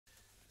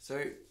So,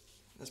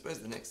 I suppose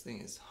the next thing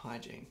is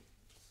hygiene.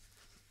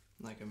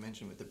 Like I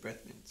mentioned with the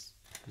breath mints.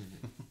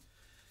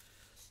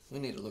 We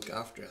need to look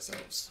after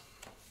ourselves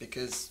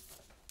because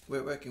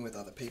we're working with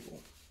other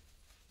people.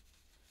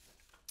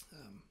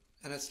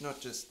 And it's not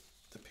just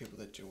the people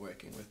that you're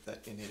working with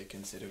that you need to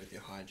consider with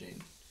your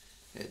hygiene.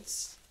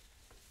 It's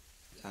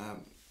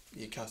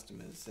your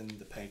customers and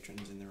the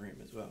patrons in the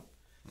room as well.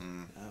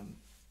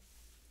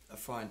 I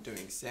find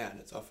doing sound,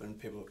 it's often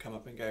people will come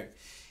up and go,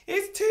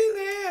 "It's too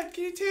loud,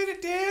 can you turn it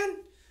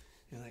down?"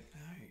 You're like, "No,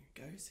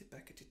 go sit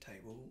back at your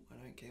table, I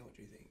don't care what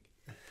you think."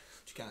 But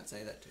you can't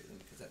say that to them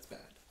because that's bad.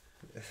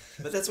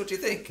 But that's what you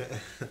think.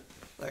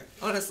 Like,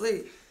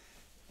 honestly,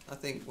 I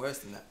think worse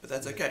than that, but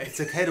that's okay.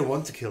 It's okay to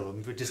want to kill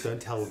them, but just don't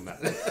tell them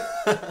that.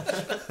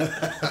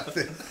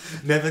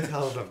 Never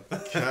tell them.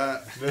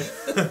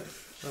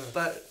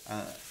 But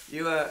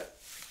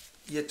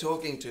you're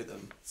talking to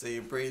them, so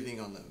you're breathing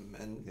on them,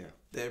 and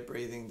they're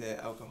breathing their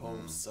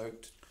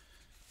alcohol-soaked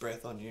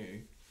breath on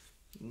you.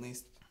 At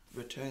least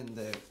return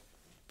their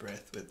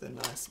breath with a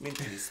nice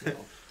minty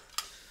smell.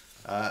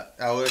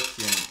 Our work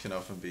can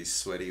often be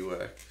sweaty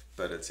work,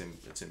 but it's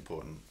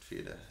important for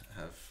you to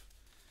have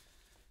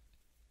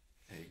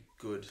a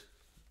good,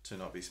 to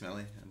not be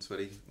smelly and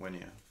sweaty when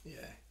you.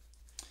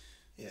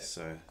 Yeah.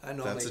 So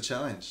that's a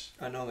challenge.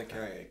 I normally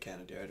carry a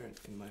can of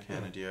deodorant in my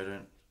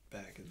deodorant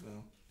bag as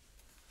well.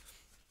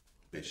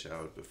 Be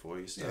showered before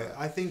you start. Yeah,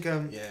 I think.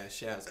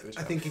 Shower's good.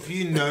 I think if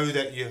you know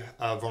that you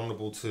are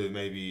vulnerable to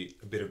maybe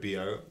a bit of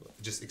BO,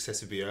 just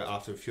excessive BO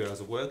after a few hours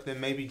of work, then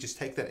maybe just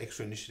take that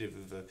extra initiative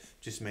of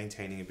just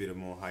maintaining a bit of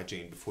more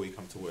hygiene before you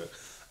come to work.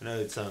 I know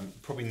it's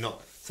probably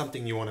not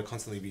something you want to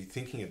constantly be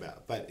thinking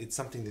about, but it's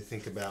something to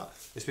think about,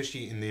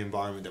 especially in the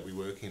environment that we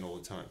work in all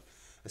the time.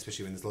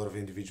 Especially when there's a lot of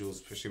individuals,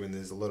 especially when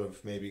there's a lot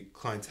of maybe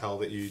clientele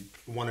that you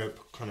want to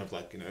kind of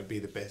like, be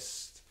the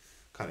best,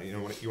 kind of,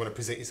 you want to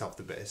present yourself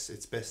the best.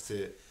 It's best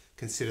to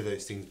consider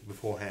those things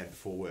beforehand,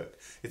 before work.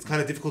 It's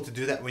kind of difficult to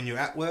do that when you're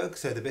at work,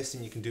 so the best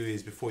thing you can do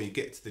is before you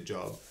get to the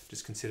job,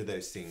 just consider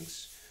those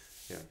things.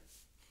 Yeah.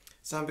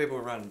 Some people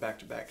run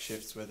back-to-back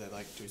shifts where they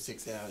like do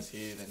 6 hours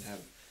here, then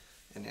have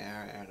an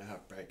hour and a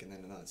half break, and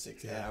then another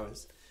 6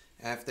 hours.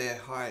 And if they're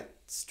high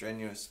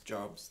strenuous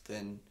jobs,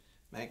 then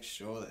make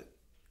sure that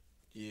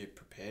you're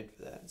prepared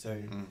for that. So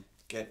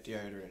get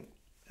deodorant,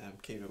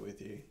 keep it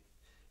with you.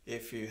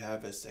 If you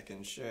have a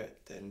second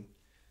shirt, then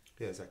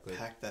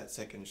pack that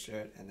second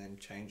shirt and then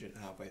change it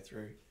halfway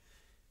through.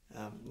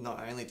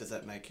 Not only does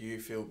that make you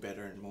feel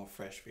better and more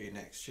fresh for your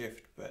next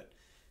shift, but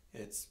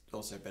it's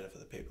also better for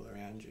the people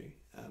around you.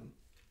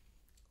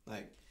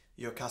 Like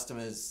your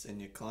customers and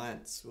your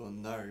clients will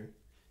know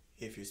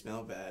if you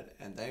smell bad,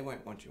 and they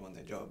won't want you on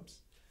their jobs.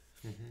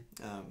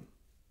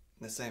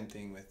 The same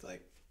thing with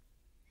like,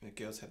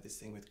 girls have this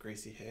thing with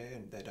greasy hair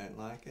and they don't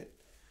like it.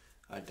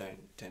 I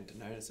don't tend to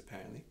notice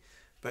apparently,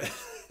 but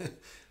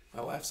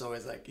my wife's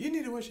always like, "You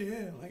need to wash your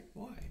hair." I'm like,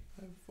 "Why?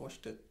 I've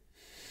washed it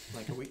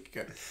like a week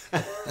ago."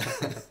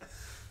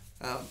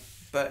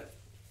 But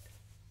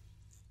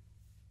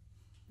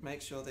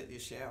make sure that you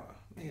shower,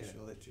 make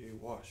sure that you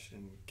wash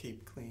and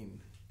keep clean.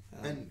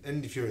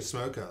 And if you're a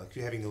smoker, like if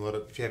you're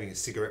having a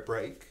cigarette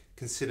break,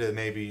 consider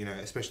maybe,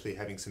 especially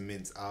having some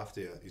mints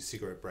after your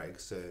cigarette break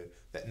so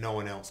that no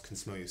one else can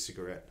smell your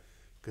cigarette.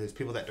 Because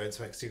people that don't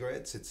smoke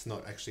cigarettes, it's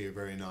not actually a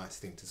very nice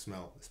thing to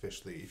smell,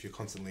 especially if you're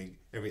constantly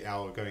every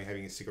hour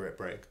having a cigarette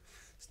break.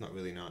 It's not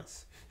really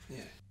nice.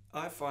 Yeah.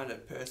 I find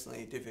it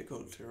personally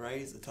difficult to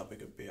raise the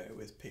topic of BO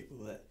with people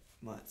that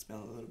might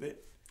smell a little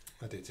bit.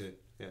 I do too,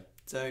 yeah.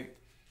 So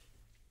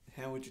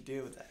how would you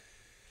deal with that?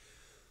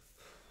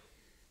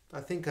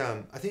 I think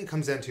it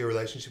comes down to your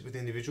relationship with the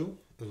individual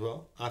as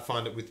well. I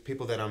find it with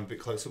people that I'm a bit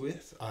closer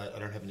with, I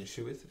don't have an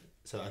issue with.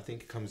 So I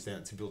think it comes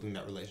down to building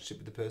that relationship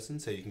with the person.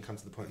 So you can come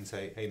to the point and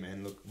say, "Hey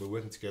man, look, we're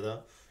working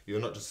together.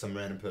 You're not just some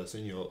random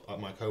person. You're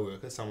my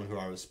co-worker, someone who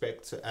I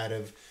respect. So out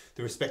of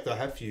the respect I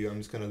have for you, I'm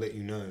just going to let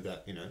you know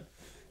that,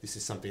 this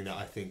is something that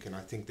I think, and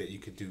I think that you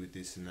could do with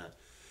this and that."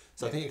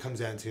 So I think it comes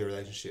down to your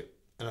relationship.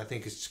 And I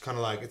think it's kind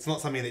of like, it's not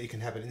something that you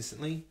can happen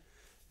instantly.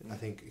 I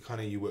think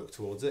kind of you work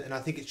towards it. And I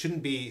think it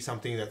shouldn't be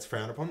something that's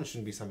frowned upon. It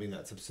shouldn't be something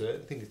that's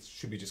absurd. I think it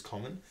should be just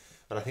common.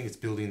 But I think it's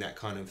building that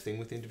kind of thing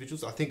with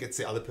individuals. I think it's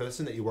the other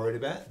person that you're worried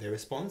about, their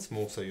response,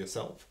 more so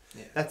yourself.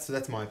 Yeah.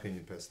 That's my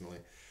opinion personally.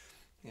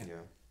 Yeah.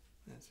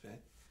 That's fair.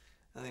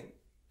 I think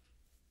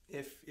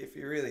if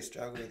you really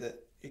struggle with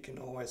it, you can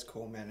always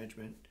call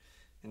management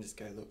and just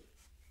go, "Look,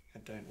 I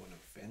don't want to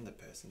offend the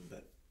person,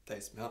 but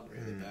they smelt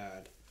really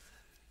bad."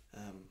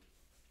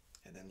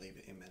 And then leave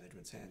it in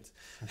management's hands.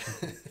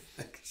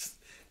 Just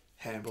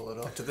handball it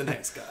off to the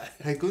next guy.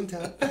 Hey,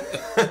 Gunther.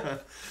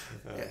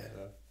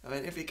 I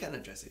mean, if you can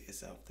address it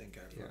yourself, then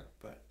go for it.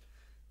 But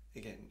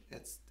again,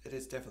 it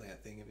is definitely a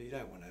thing. If you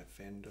don't want to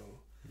offend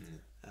or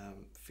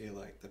feel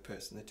like the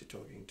person that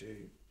you're talking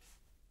to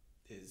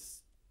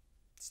is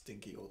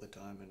stinky all the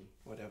time and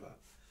whatever,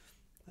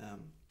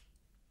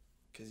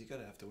 because you got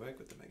to have to work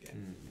with them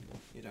again.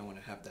 You don't want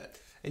to have that.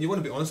 And you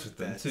want to be honest with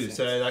them too. sense.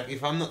 So like,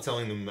 if I'm not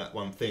telling them that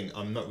one thing,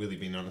 I'm not really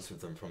being honest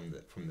with them from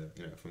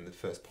the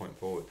first point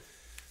forward.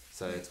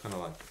 So it's kind of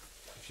like,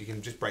 if you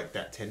can just break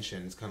that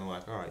tension, it's kind of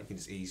like, all right, you can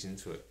just ease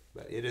into it.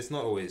 But it is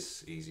not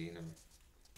always easy, you know.